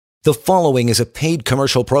The following is a paid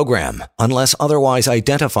commercial program. Unless otherwise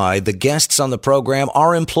identified, the guests on the program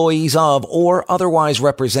are employees of or otherwise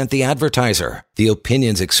represent the advertiser. The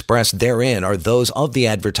opinions expressed therein are those of the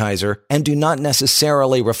advertiser and do not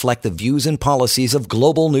necessarily reflect the views and policies of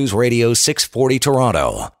Global News Radio 640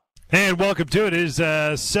 Toronto. And welcome to it. It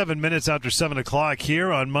is 7 minutes after 7 o'clock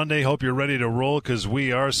here on Monday. Hope you're ready to roll because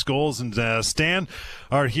we are. Scholes and Stan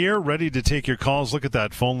are here, ready to take your calls. Look at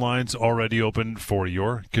that. Phone lines already open for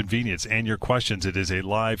your convenience and your questions. It is a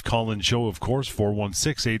live call-in show, of course,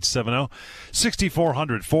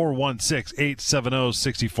 416-870-6400.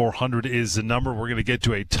 416-870-6400 is the number. We're going to get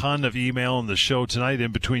to a ton of email in the show tonight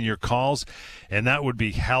in between your calls, and that would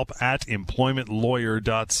be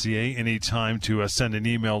help@employmentlawyer.ca. Anytime to send an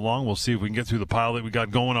email along. We'll see if we can get through the pile that we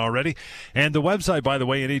got going already. And the website, by the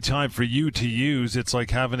way, anytime for you to use. It's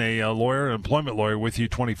like having a lawyer, an employment lawyer with you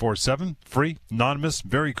 24/7, free, anonymous,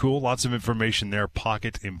 very cool. Lots of information there,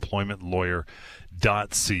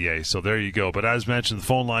 pocketemploymentlawyer.ca. So there you go. But as mentioned, the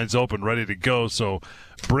phone line's open, ready to go. So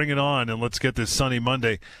bring it on, and let's get this sunny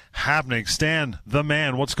Monday happening. Stan, the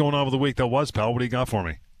man, what's going on with the week that was, pal? What do you got for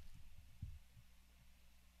me?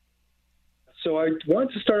 So I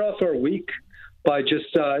wanted to start off our week by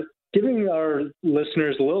just giving our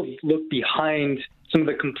listeners a little look behind some of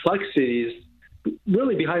the complexities,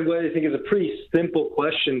 really behind what I think is a pretty simple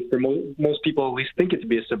question for most people, at least think it to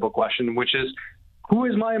be a simple question, which is, who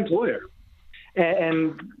is my employer?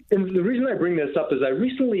 And the reason I bring this up is I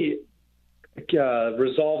recently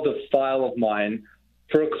resolved a file of mine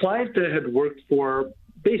for a client that had worked for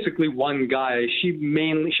basically one guy. She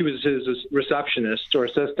was his receptionist or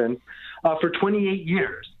assistant for 28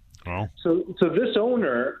 years. Oh. So this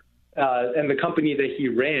owner and the company that he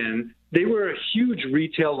ran, they were a huge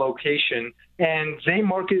retail location, and they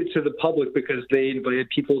marketed to the public because they invited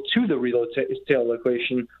people to the retail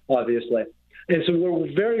location, obviously. And so we're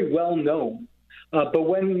very well known. But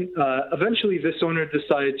when eventually this owner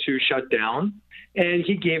decided to shut down, and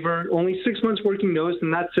he gave her only 6 months working notice,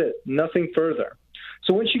 and that's it, nothing further.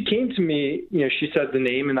 So when she came to me, she said the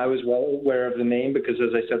name, and I was well aware of the name because,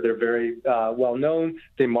 as I said, they're very well known.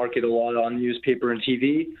 They market a lot on newspaper and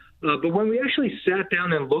TV. But when we actually sat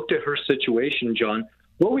down and looked at her situation, John,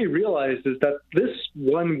 what we realized is that this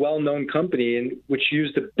one well-known company, which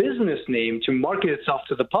used a business name to market itself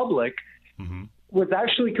to the public, was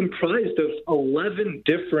actually comprised of 11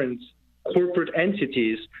 different corporate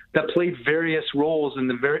entities that played various roles in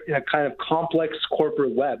a kind of complex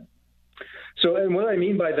corporate web. So, and what I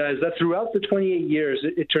mean by that is that throughout the 28 years,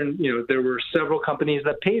 it turned, there were several companies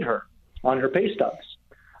that paid her on her pay stubs.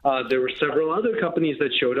 There were several other companies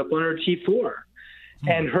that showed up on her T4.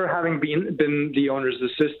 And her having been the owner's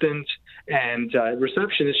assistant and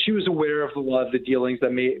receptionist, she was aware of a lot of the dealings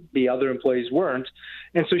that maybe other employees weren't.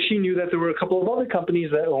 And so she knew that there were a couple of other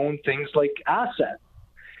companies that owned things like assets.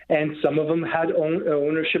 And some of them had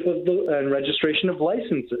ownership of and registration of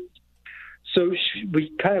licenses. So we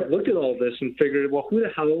kind of looked at all this and figured, well, who the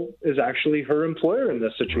hell is actually her employer in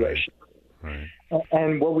this situation? Right.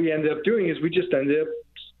 And what we ended up doing is we just ended up,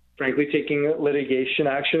 frankly, taking litigation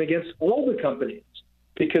action against all the companies.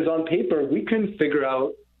 Because on paper, we couldn't figure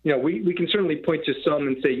out, we can certainly point to some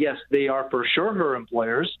and say, yes, they are for sure her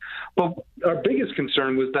employers. But our biggest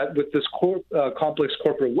concern was that with this complex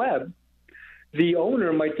corporate web, the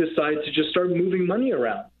owner might decide to just start moving money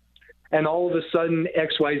around. And all of a sudden,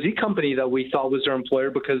 XYZ company that we thought was her employer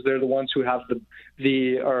because they're the ones who have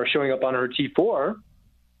are showing up on her T4,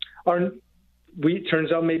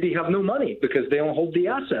 turns out maybe have no money because they don't hold the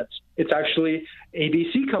assets. It's actually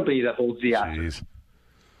ABC company that holds the assets.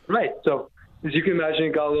 Right. So as you can imagine,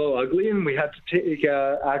 it got a little ugly, and we had to take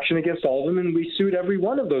action against all of them, and we sued every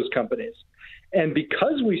one of those companies. And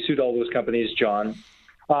because we sued all those companies, John,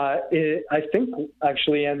 I think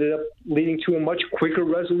actually ended up leading to a much quicker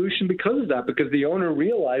resolution because of that, because the owner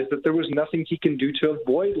realized that there was nothing he can do to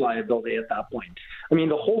avoid liability at that point. I mean,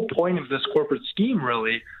 the whole point of this corporate scheme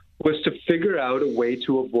really was to figure out a way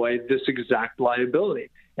to avoid this exact liability.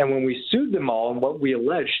 And when we sued them all, and what we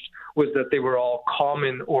alleged was that they were all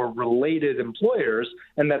common or related employers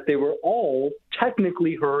and that they were all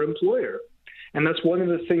technically her employer. And that's one of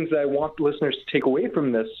the things that I want listeners to take away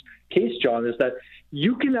from this case, John, is that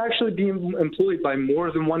you can actually be employed by more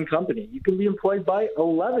than one company. You can be employed by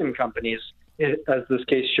 11 companies, as this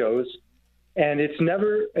case shows. And it's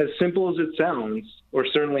never as simple as it sounds, or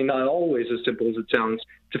certainly not always as simple as it sounds,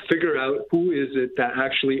 to figure out who is it that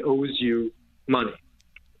actually owes you money.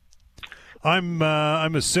 I'm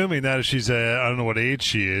assuming that if she's I don't know what age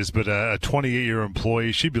she is, but a 28-year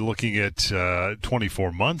employee, she'd be looking at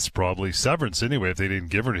 24 months probably severance anyway if they didn't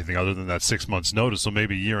give her anything other than that 6 months notice. So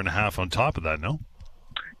maybe a year and a half on top of that. No.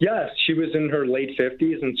 Yes, she was in her late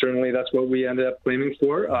 50s, and certainly that's what we ended up claiming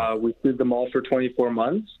for. We sued them all for 24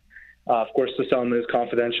 months. Of course, the settlement is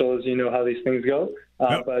confidential, as you know how these things go.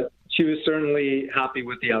 Yep. But she was certainly happy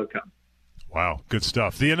with the outcome. Wow, good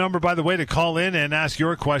stuff. The number, by the way, to call in and ask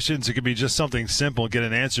your questions, it could be just something simple, get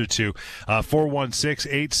an answer to,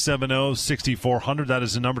 416-870-6400. That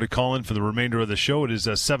is the number to call in for the remainder of the show. It is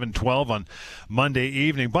 7:12 on Monday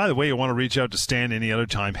evening. By the way, you want to reach out to Stan any other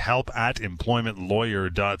time,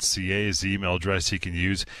 help@employmentlawyer.ca is the email address he can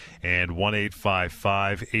use, and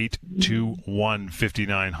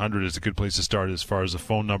 1-855-821-5900 is a good place to start as far as the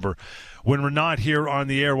phone number. When we're not here on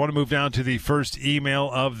the air, I want to move down to the first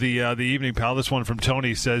email of the evening, pal. This one from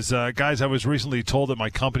Tony says, guys, I was recently told that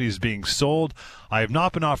my company is being sold. I have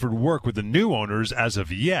not been offered work with the new owners as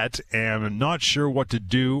of yet, and I'm not sure what to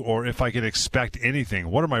do or if I can expect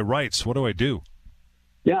anything. What are my rights? What do I do?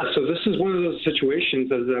 Yeah, so this is one of those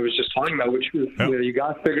situations, as I was just talking about, which is where you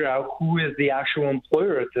got to figure out who is the actual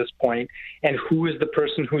employer at this point and who is the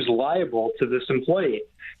person who's liable to this employee.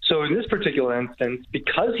 So in this particular instance,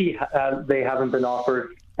 because they haven't been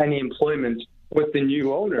offered any employment with the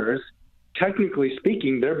new owners, technically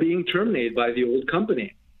speaking, they're being terminated by the old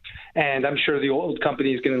company. And I'm sure the old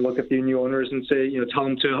company is going to look at the new owners and say, tell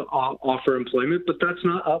them to offer employment, but that's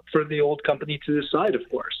not up for the old company to decide, of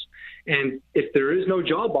course. And if there is no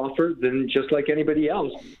job offer, then just like anybody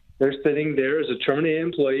else, they're sitting there as a terminated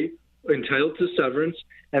employee entitled to severance,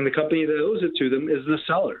 and the company that owes it to them is the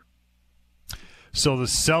seller. So the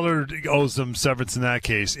seller owes them severance in that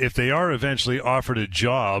case. If they are eventually offered a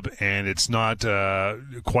job and it's not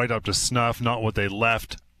quite up to snuff, not what they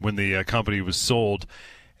left when the company was sold,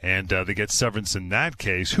 and they get severance in that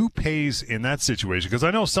case, who pays in that situation? Because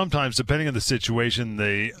I know sometimes, depending on the situation,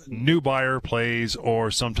 the new buyer pays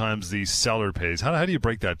or sometimes the seller pays. How do you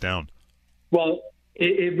break that down? Well,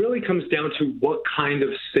 it really comes down to what kind of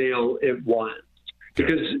sale it was.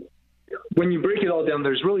 Because when you break it all down,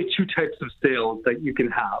 there's really two types of sales that you can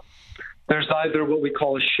have. There's either what we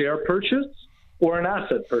call a share purchase or an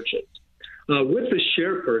asset purchase. With the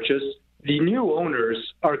share purchase, the new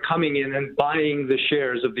owners are coming in and buying the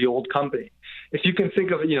shares of the old company. If you can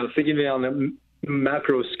think of it on a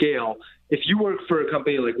macro scale, if you work for a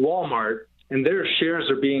company like Walmart and their shares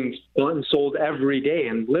are being bought and sold every day,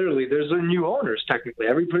 and literally there's new owners technically.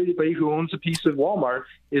 Everybody who owns a piece of Walmart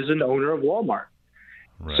is an owner of Walmart.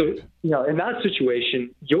 Right. So, in that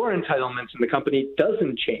situation, your entitlements in the company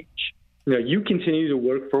doesn't change. You continue to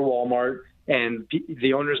work for Walmart, and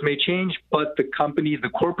the owners may change, but the company, the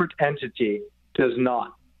corporate entity, does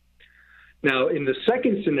not. Now, in the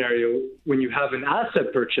second scenario, when you have an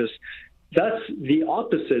asset purchase, that's the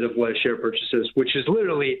opposite of what a share purchase is, which is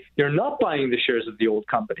literally you're not buying the shares of the old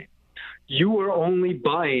company. You are only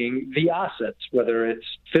buying the assets, whether it's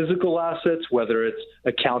physical assets, whether it's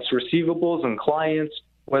accounts receivables and clients,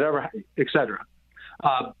 whatever, et cetera.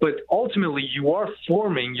 But ultimately, you are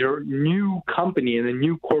forming your new company and a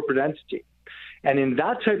new corporate entity. And in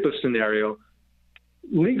that type of scenario,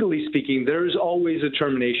 legally speaking, there's always a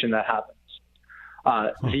termination that happens.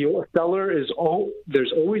 The seller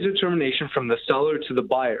there's always a termination from the seller to the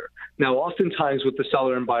buyer. Now, oftentimes what the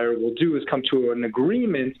seller and buyer will do is come to an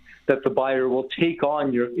agreement that the buyer will take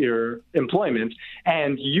on your employment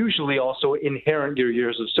and usually also inherit your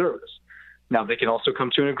years of service. Now, they can also come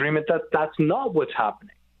to an agreement that that's not what's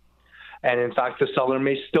happening. And in fact, the seller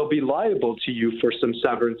may still be liable to you for some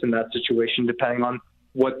severance in that situation, depending on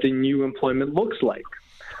what the new employment looks like.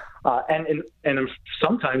 And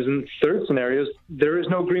sometimes in third scenarios, there is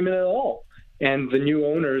no agreement at all. And the new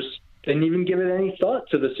owners didn't even give it any thought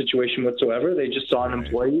to the situation whatsoever. They just saw an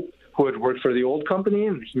employee who had worked for the old company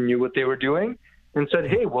and he knew what they were doing and said,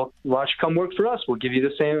 hey, well, why don't you come work for us? We'll give you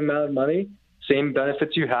the same amount of money, same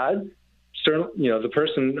benefits you had. Certainly, the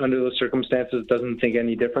person under those circumstances doesn't think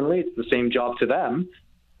any differently. It's the same job to them,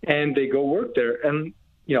 and they go work there. And,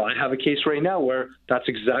 I have a case right now where that's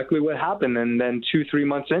exactly what happened. And then 2-3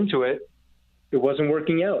 months into it, it wasn't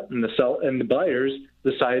working out. And the buyers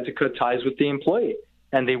decided to cut ties with the employee,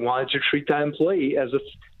 and they wanted to treat that employee as a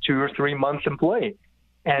 2 or 3 month employee.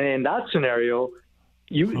 And in that scenario,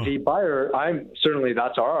 the buyer,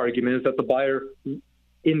 that's our argument, is that the buyer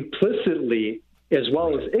implicitly as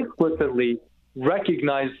well as explicitly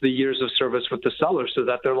recognize the years of service with the seller so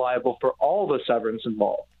that they're liable for all the severance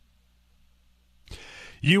involved.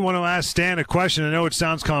 You want to ask Stan a question. I know it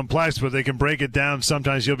sounds complex, but they can break it down.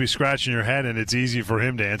 Sometimes you'll be scratching your head, and it's easy for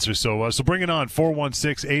him to answer. So bring it on,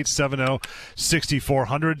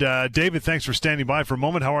 416-870-6400. David, thanks for standing by for a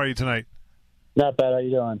moment. How are you tonight? Not bad. How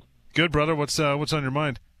you doing? Good, brother. What's on your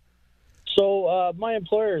mind? So my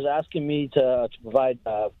employer is asking me to provide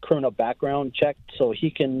a criminal background check so he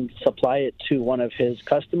can supply it to one of his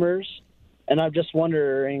customers. And I'm just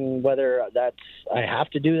wondering whether I have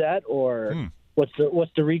to do that, or what's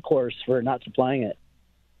the recourse for not supplying it?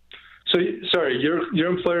 So, sorry, your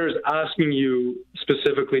employer is asking you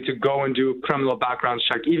specifically to go and do a criminal background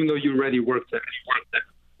check, even though you already work there.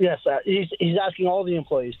 Yes, he's asking all the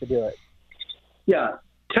employees to do it. Yeah.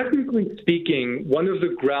 Technically speaking, one of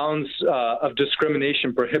the grounds of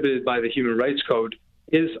discrimination prohibited by the Human Rights Code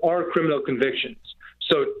are criminal convictions.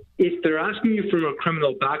 So if they're asking you for a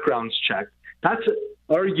criminal background check, that's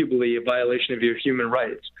arguably a violation of your human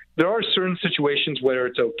rights. There are certain situations where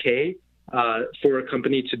it's okay for a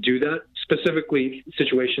company to do that, specifically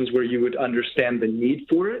situations where you would understand the need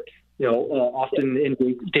for it. Often in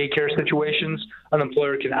daycare situations, an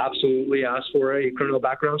employer can absolutely ask for a criminal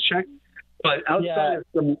background check. But outside of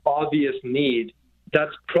some obvious need,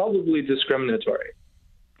 that's probably discriminatory.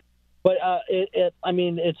 But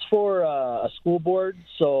it's for a school board,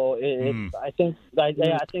 so I think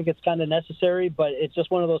it's kind of necessary. But it's just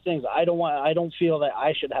one of those things. I don't feel that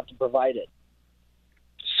I should have to provide it.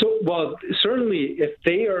 So, well, certainly, if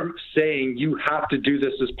they are saying you have to do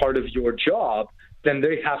this as part of your job, then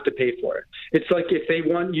they have to pay for it. It's like if they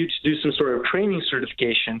want you to do some sort of training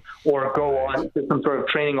certification or go on to some sort of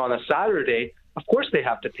training on a Saturday, of course they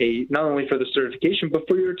have to pay not only for the certification, but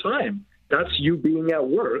for your time. That's you being at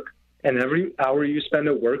work, and every hour you spend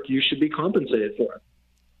at work, you should be compensated for it.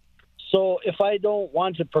 So if I don't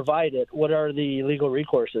want to provide it, what are the legal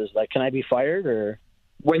recourses? Like, can I be fired, or?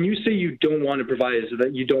 When you say you don't want to provide it, is it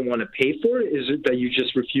that you don't want to pay for it? Is it that you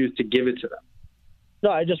just refuse to give it to them?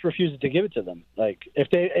 No, I just refuse to give it to them. Like, if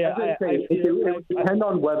they, it would depend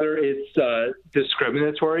on whether it's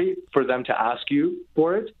discriminatory for them to ask you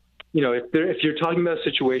for it. If you're talking about a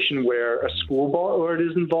situation where a school board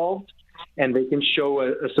is involved and they can show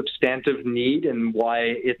a substantive need and why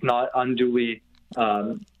it's not unduly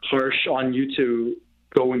harsh on you to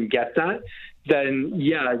go and get that, then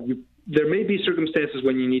there may be circumstances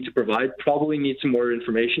when you need to provide. Probably need some more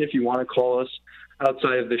information. If you want to call us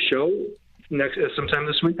outside of the show sometime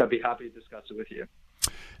this week, I'd be happy to discuss it with you.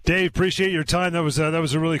 Dave, appreciate your time. That was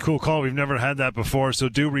a really cool call. We've never had that before, so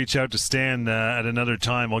do reach out to Stan at another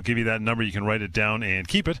time. I'll give you that number. You can write it down and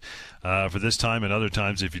keep it for this time and other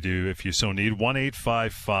times if you so need.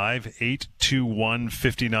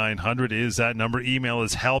 1-855-821-5900 is that number. Email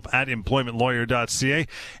is help@employmentlawyer.ca.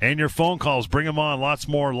 And your phone calls, bring them on. Lots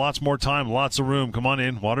more time, lots of room. Come on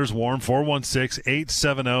in. Water's warm.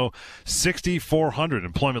 416-870-6400.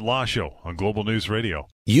 Employment Law Show on Global News Radio.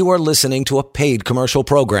 You are listening to a paid commercial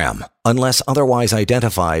program. Unless otherwise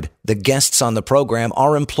identified, the guests on the program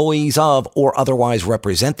are employees of or otherwise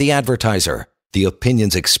represent the advertiser. The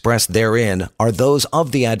opinions expressed therein are those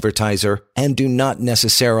of the advertiser and do not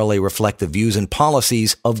necessarily reflect the views and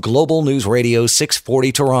policies of Global News Radio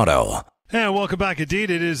 640 Toronto. And welcome back. Indeed,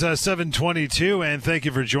 it is 7:22, and thank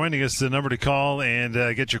you for joining us. The number to call and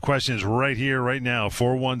get your questions right here, right now,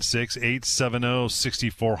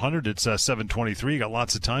 416-870-6400. It's 7:23. Got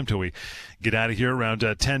lots of time till we get out of here around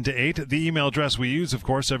 10 to 8. The email address we use, of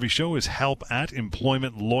course, every show is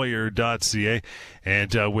help@employmentlawyer.ca.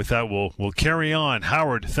 And with that, we'll carry on.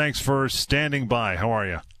 Howard, thanks for standing by. How are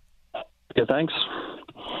you? Yeah, thanks.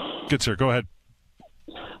 Good, sir. Go ahead.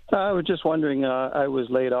 I was just wondering, I was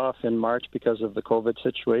laid off in March because of the COVID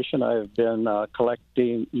situation. I've been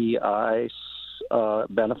collecting EI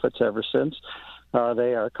benefits ever since.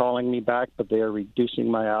 They are calling me back, but they are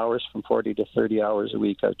reducing my hours from 40 to 30 hours a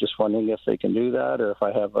week. I was just wondering if they can do that, or if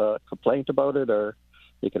I have a complaint about it, or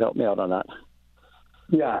you can help me out on that.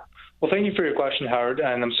 Yeah. Well, thank you for your question, Howard,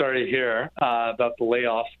 and I'm sorry to hear about the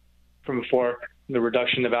layoff from before. The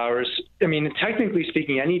reduction of hours. I mean, technically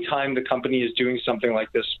speaking, any time the company is doing something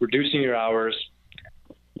like this, reducing your hours,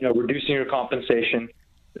 reducing your compensation,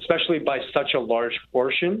 especially by such a large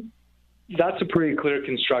portion, that's a pretty clear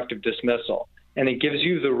constructive dismissal. And it gives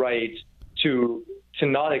you the right to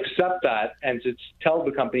not accept that and to tell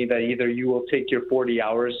the company that either you will take your 40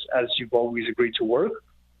 hours as you've always agreed to work,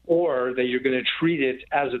 or that you're going to treat it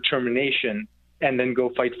as a termination and then go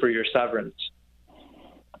fight for your severance.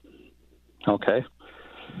 Okay.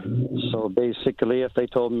 So basically, if they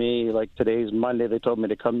told me, like today's Monday, they told me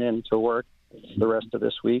to come in to work the rest of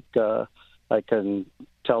this week, I can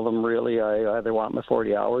tell them really I either want my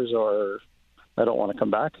 40 hours or I don't want to come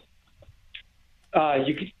back?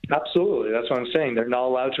 Absolutely. That's what I'm saying. They're not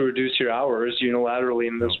allowed to reduce your hours unilaterally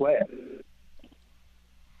in this way.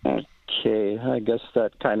 Okay. I guess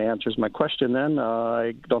that kind of answers my question then.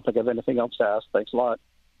 I don't think I have anything else to ask. Thanks a lot.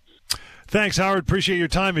 Thanks, Howard. Appreciate your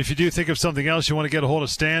time. If you do think of something else you want to get a hold of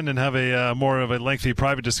Stan and have a more of a lengthy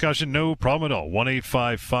private discussion, no problem at all.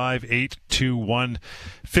 1-855-821-5900.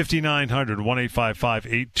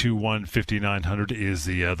 1-855-821-5900 is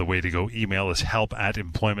the way to go. Email us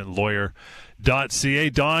help@employmentlawyer.ca.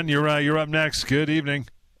 Don, you're up next. Good evening.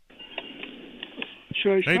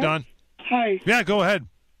 Sure. Hey, Don. Hi. Yeah, go ahead.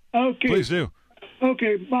 Okay. Please do.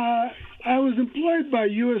 Okay. I was employed by a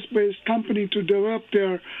U.S.-based company to develop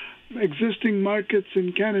their existing markets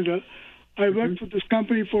in Canada. I worked for this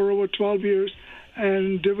company for over 12 years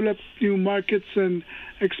and developed new markets and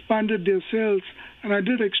expanded their sales. And I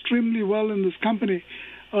did extremely well in this company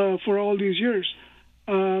for all these years.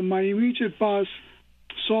 My immediate boss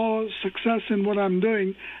saw success in what I'm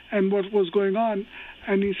doing and what was going on,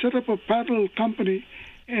 and he set up a parallel company,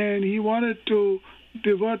 and he wanted to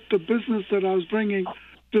divert the business that I was bringing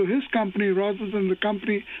to his company rather than the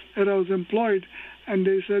company that I was employed, and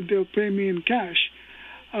they said they'll pay me in cash.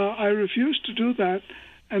 I refused to do that,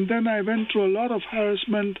 and then I went through a lot of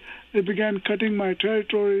harassment. They began cutting my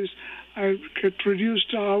territories. I got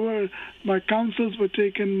reduced hours. My councils were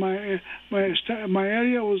taken. My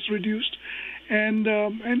area was reduced, and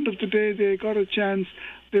end of the day, they got a chance.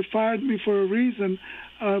 They fired me for a reason,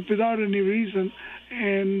 without any reason,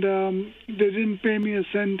 and they didn't pay me a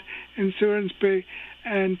cent in severance pay,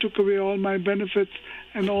 and took away all my benefits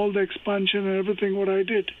and all the expansion and everything what I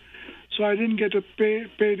did. So I didn't get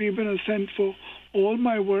paid even a cent for all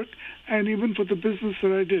my work and even for the business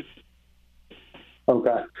that I did.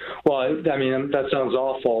 Okay. Well, I mean, that sounds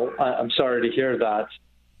awful. I'm sorry to hear that.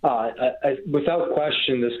 Without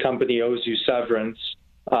question, this company owes you severance.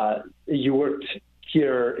 You worked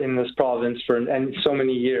here in this province for so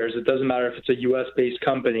many years. It doesn't matter if it's a U.S.-based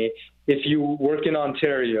company. If you work in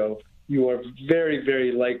Ontario, you are very,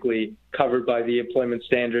 very likely covered by the Employment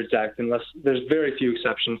Standards Act, unless there's very few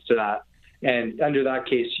exceptions to that. And under that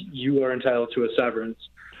case, you are entitled to a severance.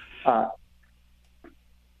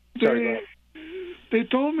 They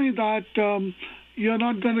told me that you're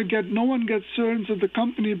not going to get, no one gets severance at the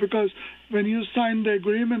company because when you signed the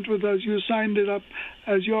agreement with us, you signed it up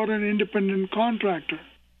as you're an independent contractor.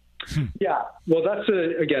 Yeah, well, that's,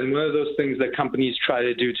 again, one of those things that companies try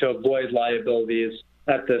to do to avoid liabilities.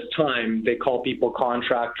 At this time, they call people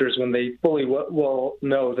contractors when they fully will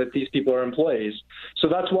know that these people are employees. So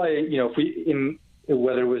that's why, if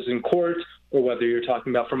whether it was in court or whether you're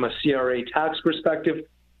talking about from a CRA tax perspective,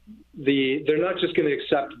 they're not just going to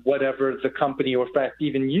accept whatever the company or, in fact,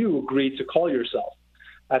 even you agreed to call yourself.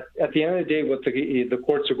 At the end of the day, what the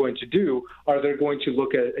courts are going to do are they're going to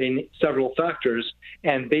look at several factors,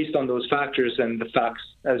 and based on those factors and the facts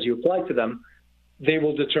as you apply to them, they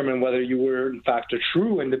will determine whether you were, in fact, a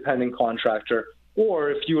true independent contractor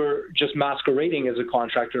or if you are just masquerading as a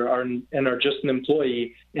contractor and are just an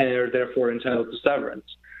employee and are therefore entitled to severance.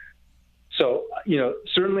 So,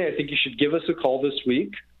 certainly I think you should give us a call this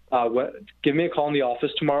week. Give me a call in the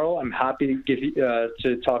office tomorrow. I'm happy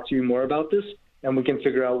to talk to you more about this, and we can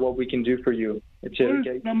figure out what we can do for you. What is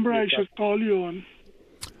the number I should call you on?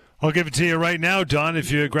 I'll give it to you right now, Don.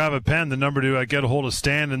 If you grab a pen, the number to get a hold of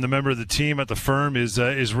Stan and the member of the team at the firm is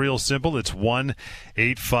real simple. It's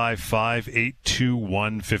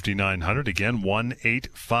 1-855-821-5900. Again,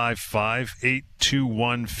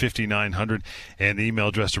 1-855-821-5900. And the email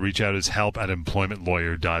address to reach out is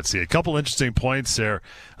help@employmentlawyer.ca. A couple interesting points there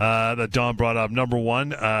that Don brought up. Number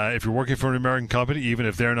one, if you're working for an American company, even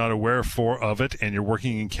if they're not aware of it, and you're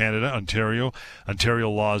working in Canada, Ontario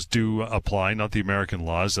laws do apply, not the American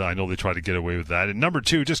laws. I know they try to get away with that. And number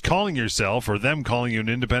two, just calling yourself or them calling you an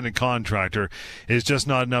independent contractor is just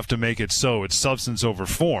not enough to make it so. It's substance over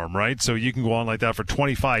form, right? So you can go on like that for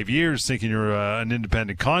 25 years thinking you're an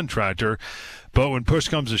independent contractor. But when push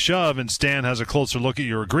comes to shove and Stan has a closer look at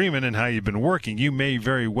your agreement and how you've been working, you may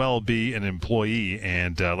very well be an employee.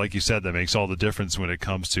 And like you said, that makes all the difference when it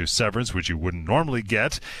comes to severance, which you wouldn't normally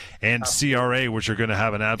get, and CRA, which are going to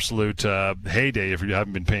have an absolute heyday if you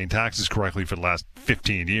haven't been paying taxes correctly for the last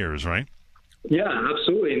 15 years, right? Yeah,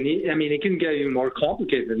 absolutely. And it can get even more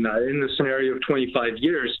complicated than that. In the scenario of 25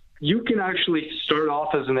 years, you can actually start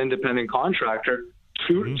off as an independent contractor,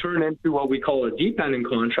 turn into what we call a dependent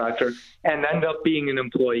contractor, and end up being an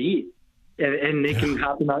employee. And it can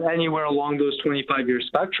happen anywhere along those 25-year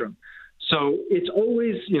spectrum. So it's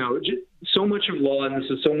always, so much of law, and this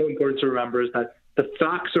is so important to remember, is that the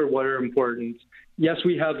facts are what are important. Yes,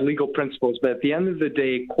 we have legal principles, but at the end of the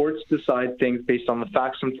day, courts decide things based on the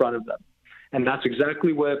facts in front of them. And that's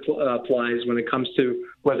exactly what applies when it comes to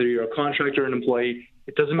whether you're a contractor or an employee.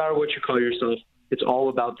 It doesn't matter what you call yourself. It's all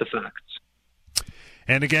about the facts.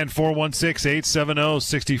 And again,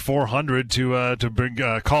 416-870-6400 to bring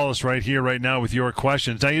call us right here, right now with your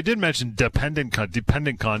questions. Now, you did mention dependent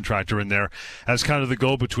contractor in there as kind of the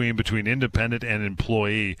go-between between independent and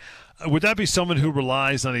employee. Would that be someone who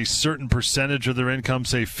relies on a certain percentage of their income,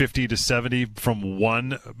 say 50 to 70, from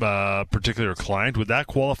one particular client? Would that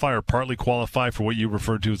qualify or partly qualify for what you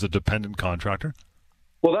referred to as a dependent contractor?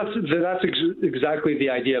 Well, that's exactly the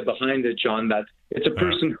idea behind it, John, that it's a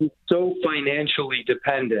person who's so financially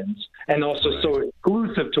dependent and also so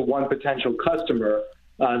exclusive to one potential customer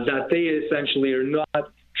that they essentially are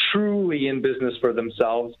not truly in business for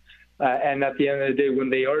themselves. And at the end of the day, when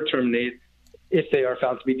they are terminated, if they are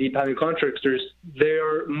found to be dependent contractors, they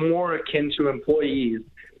are more akin to employees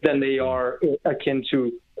than they are akin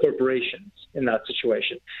to corporations in that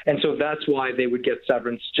situation. And so that's why they would get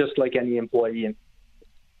severance just like any employee.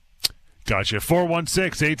 Gotcha.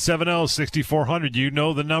 416-870-6400. You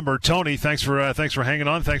know the number. Tony, thanks for hanging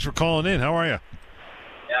on. Thanks for calling in. How are you?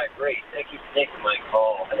 Yeah, great. Thank you for taking my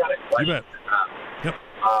call. I got a question. You bet. Yep.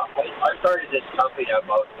 I started this company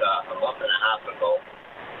about a month and a half ago,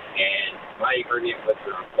 and my agreement with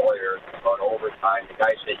the employer about overtime. The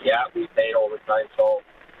guy said, "Yeah, we pay overtime." So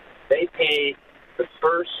they pay the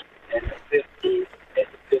first and the 15th and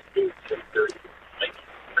the 15th and 30th, like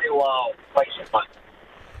pretty well twice a month.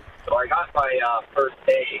 So I got my first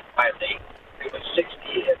day finally. It was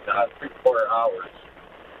 60 and 3/4 hours.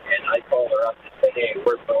 And I called her up and said, "Hey,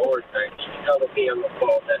 where's the overtime?" She told me on the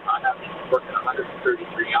phone that I have to be working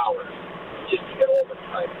 133 hours just to get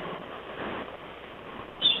overtime.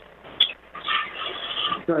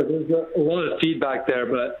 Sorry, there's a lot of feedback there,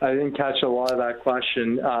 but I didn't catch a lot of that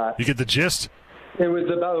question. You get the gist? It was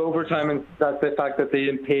about overtime and that the fact that they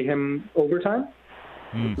didn't pay him overtime?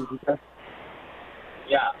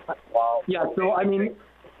 Yeah. Well, yeah, so I mean,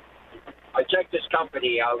 I checked this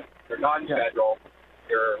company out. They're non-federal.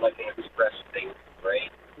 They're like an express thing,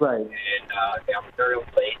 right? Right. And they have a burial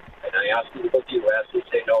plate. And I asked them to go to the U.S. They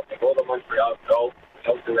say no. They go to Montreal. No. They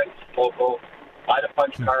don't do anything local. Buy the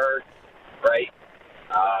punch card, right?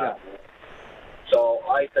 So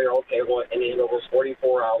I figured, okay, well, and it was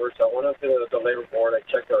 44 hours. So I went up to the labor board. I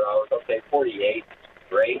checked their hours. Okay, 48.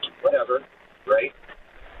 Great. Whatever. Right?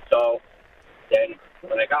 So then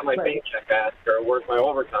when I got my paycheck, I asked her, "Where's my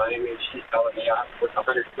overtime?" And she's telling me I work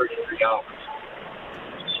 133 hours.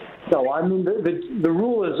 No, I mean, the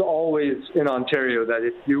rule is always in Ontario that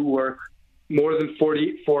if you work more than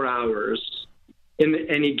 44 hours in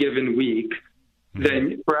any given week,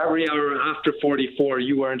 then for every hour after 44,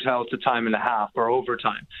 you are entitled to time and a half or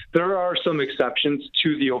overtime. There are some exceptions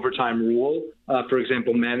to the overtime rule. For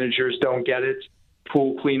example, managers don't get it.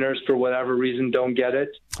 Pool cleaners, for whatever reason, don't get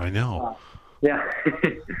it. I know. Yeah.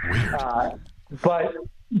 But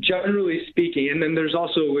generally speaking, and then there's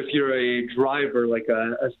also, if you're a driver, like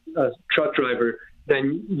a truck driver,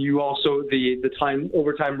 then you also, the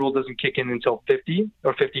overtime rule doesn't kick in until 50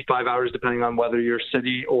 or 55 hours, depending on whether you're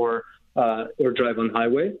city or drive on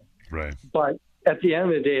highway. Right. But at the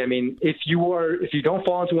end of the day, I mean, if you don't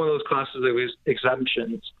fall into one of those classes of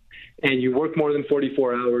exemptions and you work more than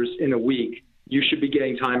 44 hours in a week, you should be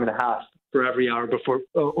getting time and a half for every hour before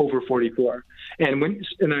over 44. And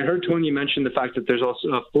I heard Tony mention the fact that there's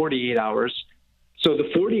also 48 hours. So the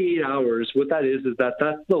 48 hours, what that is that's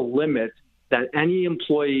the limit that any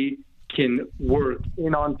employee can work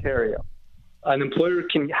in Ontario. An employer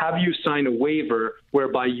can have you sign a waiver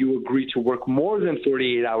whereby you agree to work more than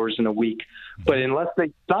 48 hours in a week. But unless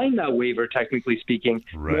they sign that waiver, technically speaking,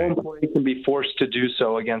 no employee can be forced to do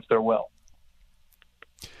so against their will.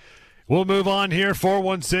 We'll move on here.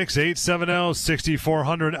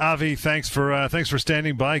 416-870-6400. Avi, thanks for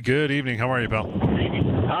standing by. Good evening. How are you, pal?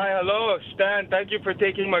 Hi, hello, Stan. Thank you for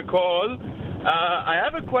taking my call. I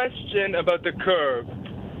have a question about the curve,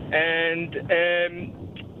 and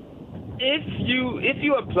if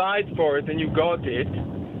you applied for it and you got it,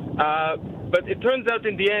 but it turns out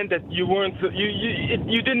in the end that you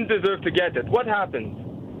didn't deserve to get it, what happens?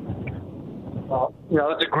 Well,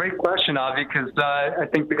 it's a great question, Avi, because I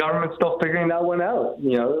think the government's still figuring that one out.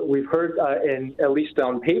 We've heard, at least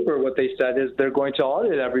on paper, what they said is they're going to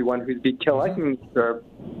audit everyone who's been collecting CERB.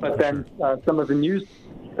 But then some of the news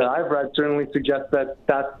that I've read certainly suggests that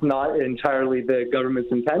that's not entirely the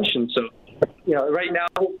government's intention. So, right now,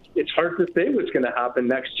 it's hard to say what's going to happen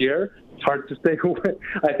next year. It's hard to say.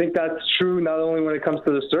 I think that's true not only when it comes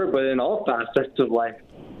to the CERB, but in all facets of life.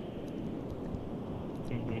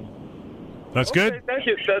 That's okay, good. Thank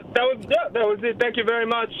you. That was it. Thank you very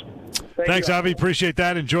much. Thanks, Avi. Appreciate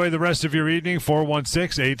that. Enjoy the rest of your evening.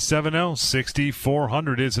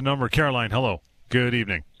 416-870-6400 is the number. Caroline, hello. Good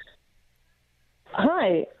evening.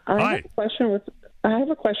 Hi. I have a question I have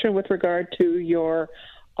a question with regard to your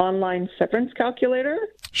online severance calculator.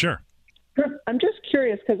 Sure. I'm just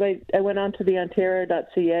curious because I went on to the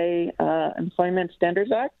Ontario.ca Employment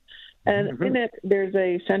Standards Act, and in it there's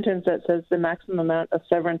a sentence that says the maximum amount of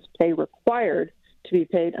severance pay required to be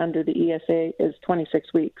paid under the ESA is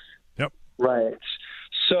 26 weeks. Yep. Right.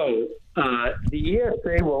 So the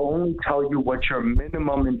ESA will only tell you what your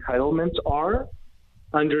minimum entitlements are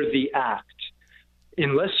under the Act.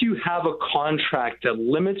 Unless you have a contract that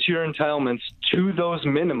limits your entitlements to those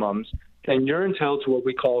minimums, then you're entitled to what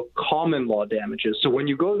we call common law damages. So when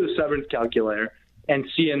you go to the severance calculator and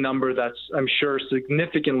see a number that's, I'm sure,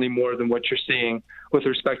 significantly more than what you're seeing with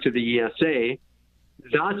respect to the ESA,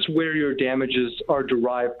 that's where your damages are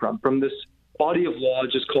derived from this body of law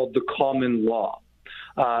just called the common law.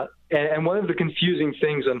 And one of the confusing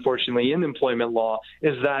things, unfortunately, in employment law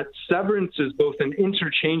is that severance is both an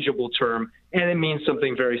interchangeable term and it means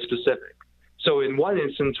something very specific. So in one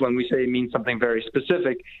instance, when we say it means something very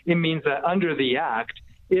specific, it means that under the Act,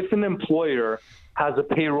 if an employer has a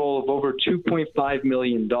payroll of over $2.5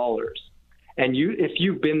 million, and if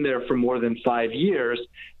you've been there for more than 5 years,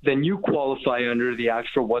 then you qualify under the Act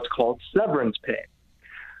for what's called severance pay.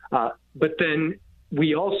 But then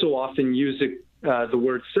we also often use the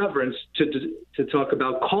word severance to talk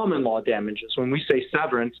about common law damages. When we say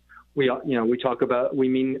severance, we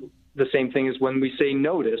mean the same thing as when we say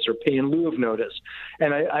notice or pay in lieu of notice.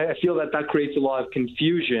 And I feel that creates a lot of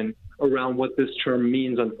confusion around what this term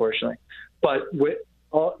means, unfortunately. But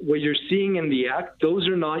what you're seeing in the Act, those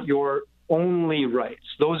are not your only rights.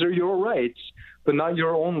 Those are your rights, but not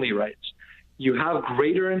your only rights. You have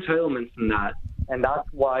greater entitlements than that. And that's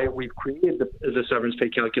why we've created the severance pay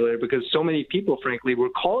calculator, because so many people, frankly, were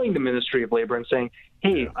calling the Ministry of Labor and saying,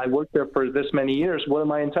 hey, I worked there for this many years. What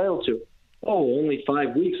am I entitled to? Oh, only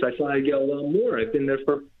 5 weeks. I thought I'd get a lot more. I've been there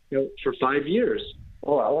for 5 years.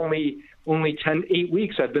 Oh, only 8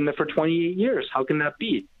 weeks. I've been there for 28 years. How can that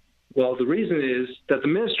be? Well, the reason is that the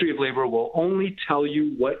Ministry of Labor will only tell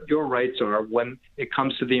you what your rights are when it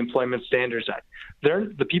comes to the Employment Standards Act.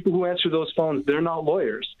 The people who answer those phones, they're not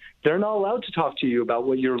lawyers. They're not allowed to talk to you about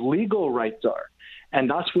what your legal rights are. And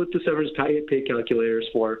that's what the severance pay calculator is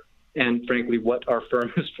for, and frankly, what our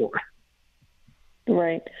firm is for.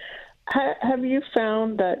 Right. Have you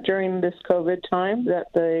found that during this COVID time that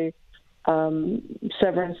the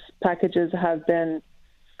severance packages have been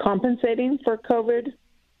compensating for COVID?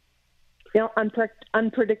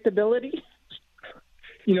 Unpredictability?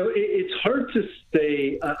 It's hard to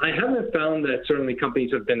say. I haven't found that certainly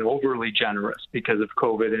companies have been overly generous because of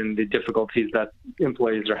COVID and the difficulties that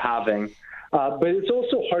employees are having. But it's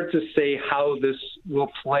also hard to say how this will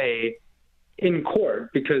play in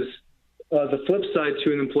court, because the flip side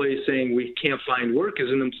to an employee saying we can't find work is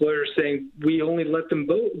an employer saying we only let them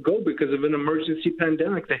go because of an emergency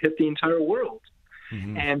pandemic that hit the entire world.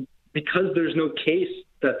 Mm-hmm. And because there's no case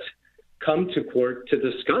that's come to court to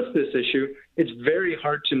discuss this issue, it's very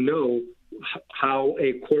hard to know how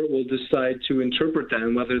a court will decide to interpret that,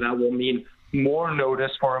 and whether that will mean more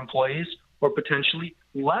notice for employees or potentially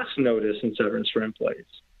less notice and severance for employees.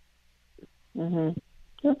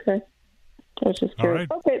 Mm-hmm. Okay. I was just curious.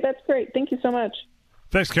 Right. Okay, that's great. Thank you so much.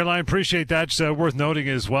 Thanks, Caroline. Appreciate that. It's worth noting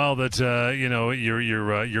as well that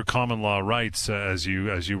your common law rights, as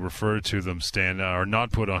you refer to them, Stan, are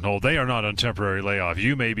not put on hold. They are not on temporary layoff.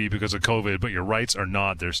 You may be because of COVID, but your rights are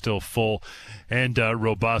not. They're still full and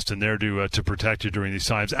robust, and there to protect you during these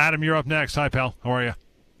times. Adam, you're up next. Hi, pal. How are you?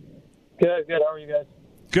 Good. How are you guys?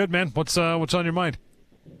 Good, man. What's on your mind?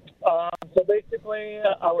 So basically,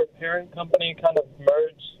 our parent company kind of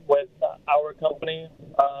merged with our company.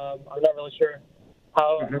 I'm not really sure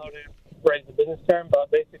how to phrase the business term, but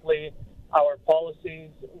basically our policies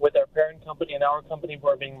with our parent company and our company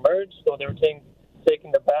were being merged, so they were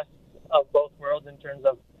taking the best of both worlds in terms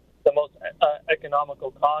of the most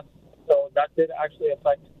economical costs. So that did actually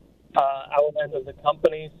affect our end of the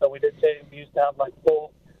company. So we did say we used to have like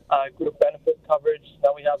full group benefit coverage.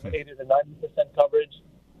 Now we have 80 to 90% coverage.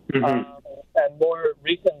 And more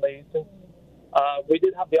recently, since we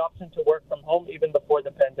did have the option to work from home even before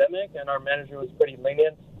the pandemic, and our manager was pretty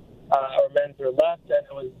lenient. Our manager left,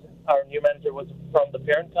 and our new manager was from the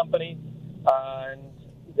parent company, and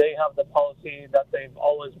they have the policy that they've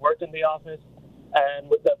always worked in the office. And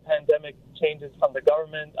with the pandemic changes from the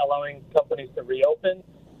government allowing companies to reopen,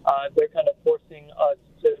 they're kind of forcing us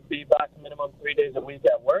to be back minimum 3 days a week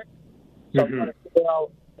at work. So I'm trying to figure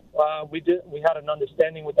out, we had an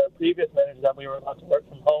understanding with our previous manager that we were allowed to work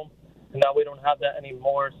from home, and now we don't have that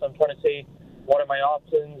anymore. So I'm trying to see what are my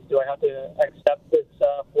options. Do I have to accept this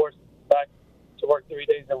force back to work 3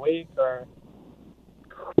 days a week? Or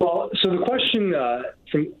Well, so the question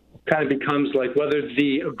kind of becomes like whether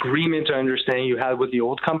the agreement or understanding you had with the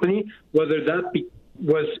old company, whether that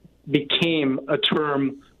became a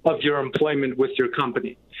term of your employment with your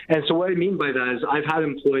company. And so what I mean by that is I've had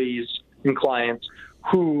employees and clients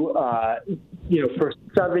who, for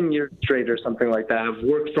 7 years straight or something like that, have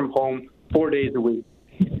worked from home 4 days a week.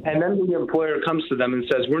 And then the employer comes to them and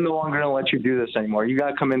says, we're no longer going to let you do this anymore. You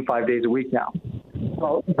got to come in 5 days a week now.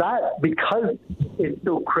 Well, that, because it's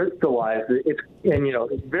so crystallized, it's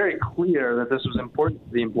very clear that this was important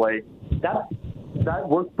to the employee, that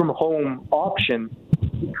work from home option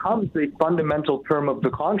becomes a fundamental term of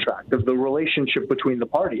the contract, of the relationship between the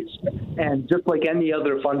parties. And just like any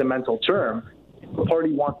other fundamental term, if the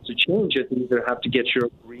party wants to change it, they either have to get your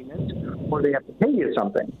agreement or they have to pay you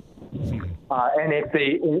something. And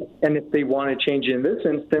if they want to change it in this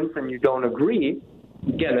instance and you don't agree,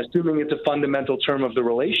 again, assuming it's a fundamental term of the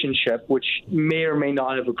relationship, which may or may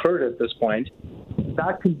not have occurred at this point,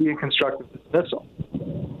 that could be a constructive dismissal.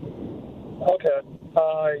 Okay.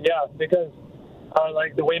 Yeah, because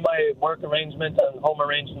like the way my work arrangement and home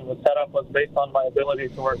arrangement was set up was based on my ability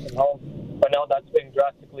to work from home. But now that's being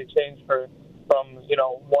drastically changed from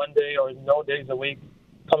 1 day or no days a week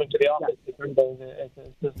coming to the office to 3 days.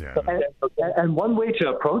 And one way to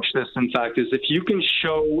approach this, in fact, is if you can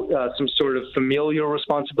show some sort of familial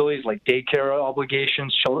responsibilities like daycare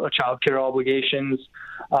obligations, childcare obligations,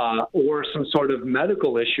 or some sort of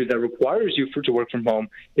medical issue that requires you to work from home.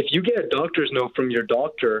 If you get a doctor's note from your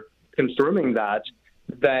doctor confirming that,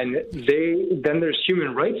 then there's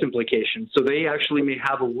human rights implications. So they actually may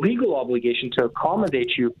have a legal obligation to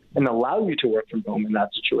accommodate you and allow you to work from home in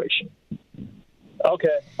that situation.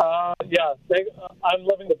 Okay. I'm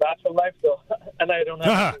living the bachelor life, and I don't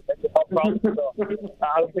have any health problems, so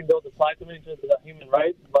I don't think those apply to me in terms of the human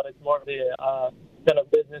rights, but it's more of the kind of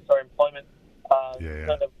business or employment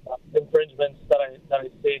kind of infringements that I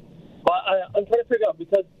see. But I'm trying to figure out,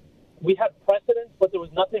 because we had precedents, but there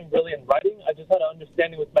was nothing really in writing. I just had an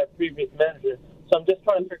understanding with my previous manager, so I'm just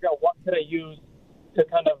trying to figure out what could I use to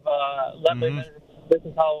kind of let my manager know this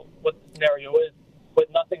is what the scenario is, with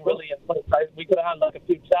nothing really in place. We could have had like a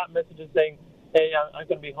few chat messages saying, hey, I'm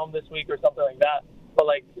going to be home this week or something like that. But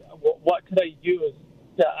like, what could I use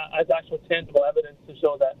as actual tangible evidence to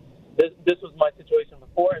show that this was my situation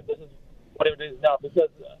before and this is what it is now? Because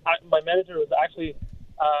my manager was actually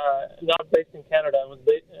not based in Canada.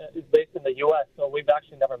 Is based in the U.S., so we've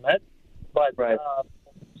actually never met. But right.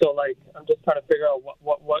 So like, I'm just trying to figure out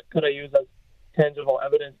what could I use as tangible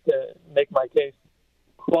evidence to make my case.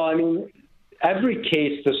 Well, I mean, every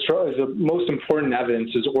case, the most important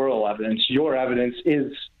evidence is oral evidence. Your evidence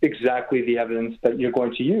is exactly the evidence that you're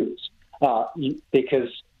going to use, because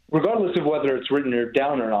regardless of whether it's written or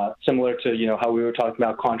down or not, similar to how we were talking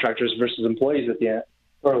about contractors versus employees at the end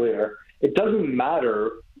earlier, it doesn't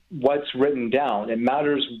matter what's written down. It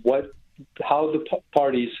matters how the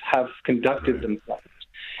parties have conducted themselves.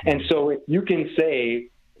 And so if you can say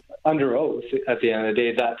under oath at the end of the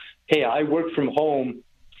day that, hey, I worked from home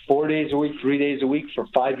 4 days a week, 3 days a week for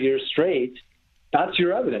 5 years straight, that's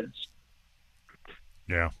your evidence.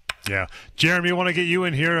 Yeah. Jeremy, I want to get you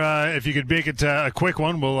in here. If you could make it a quick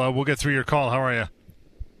one, we'll get through your call. How are you?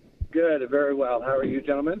 Good, very well. How are you,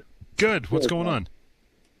 gentlemen? Good. What's going on?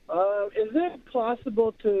 Is it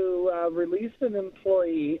possible to release an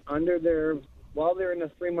employee while they're in a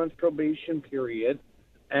 3-month probation period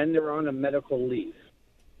and they're on a medical leave?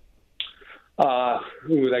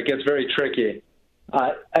 That gets very tricky.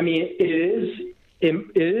 I mean, it is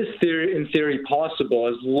in theory possible,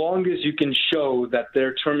 as long as you can show that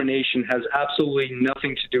their termination has absolutely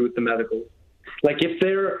nothing to do with the medical. Like if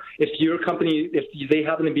they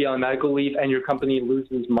happen to be on medical leave and your company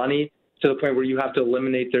loses money to the point where you have to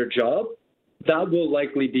eliminate their job, that will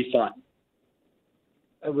likely be fine.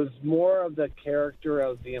 It was more of the character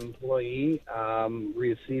of the employee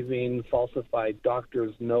receiving falsified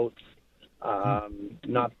doctor's notes,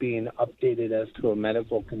 not being updated as to a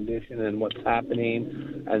medical condition and what's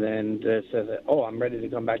happening, and then it says, oh, I'm ready to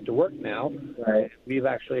come back to work now. Right. We've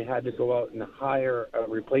actually had to go out and hire a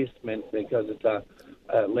replacement because it's a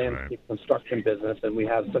landscape construction business, and we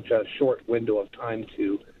have such a short window of time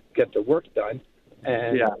to get the work done.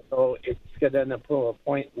 And so it's going to end up to a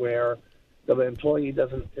point where the employee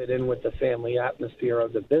doesn't fit in with the family atmosphere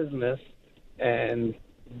of the business, and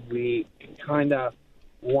we kind of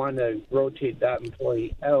want to rotate that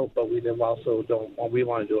employee out, but we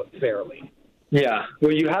want to do it fairly. Yeah,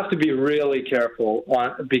 well, you have to be really careful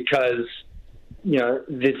because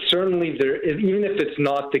that certainly even if it's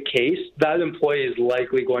not the case, that employee is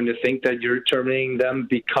likely going to think that you're terminating them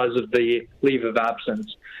because of the leave of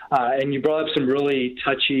absence. And you brought up some really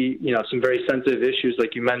touchy, some very sensitive issues,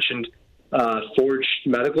 like you mentioned, forged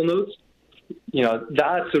medical notes.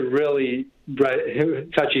 That's a really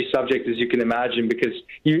touchy subject, as you can imagine, because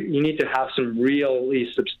you need to have some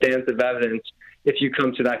really substantive evidence if you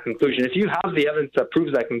come to that conclusion. If you have the evidence that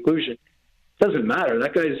proves that conclusion, it doesn't matter.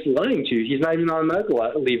 That guy's lying to you. He's not even on a medical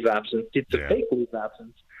leave of absence. It's a fake leave of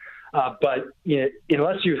absence. But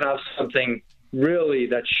unless you have something really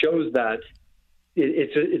that shows that,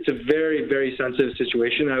 it's a very, very sensitive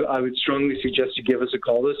situation. I would strongly suggest you give us a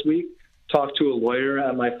call this week, talk to a lawyer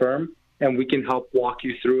at my firm, and we can help walk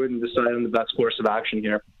you through it and decide on the best course of action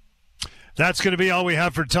here. That's going to be all we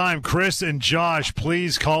have for time. Chris and Josh,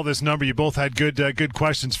 please call this number. You both had good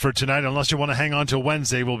questions for tonight. Unless you want to hang on to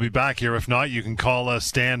Wednesday, we'll be back here. If not, you can call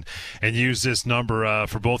Stan and use this number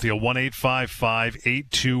for both of you,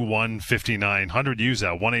 1-855-821-5900. Use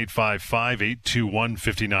that,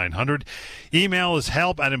 1-855-821-5900. Email is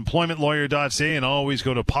help@employmentlawyer.ca, and always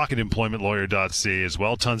go to pocketemploymentlawyer.ca as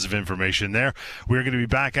well. Tons of information there. We're going to be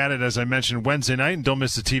back at it, as I mentioned, Wednesday night, and don't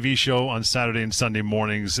miss the TV show on Saturday and Sunday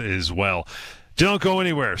mornings as well. Don't go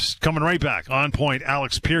anywhere. Coming right back. On Point,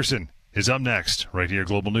 Alex Pearson is up next, right here,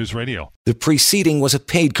 Global News Radio. The preceding was a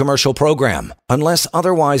paid commercial program. Unless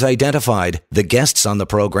otherwise identified, the guests on the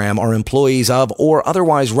program are employees of or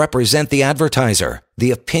otherwise represent the advertiser.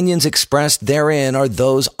 The opinions expressed therein are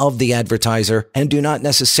those of the advertiser and do not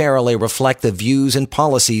necessarily reflect the views and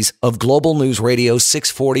policies of Global News Radio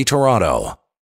 640 Toronto.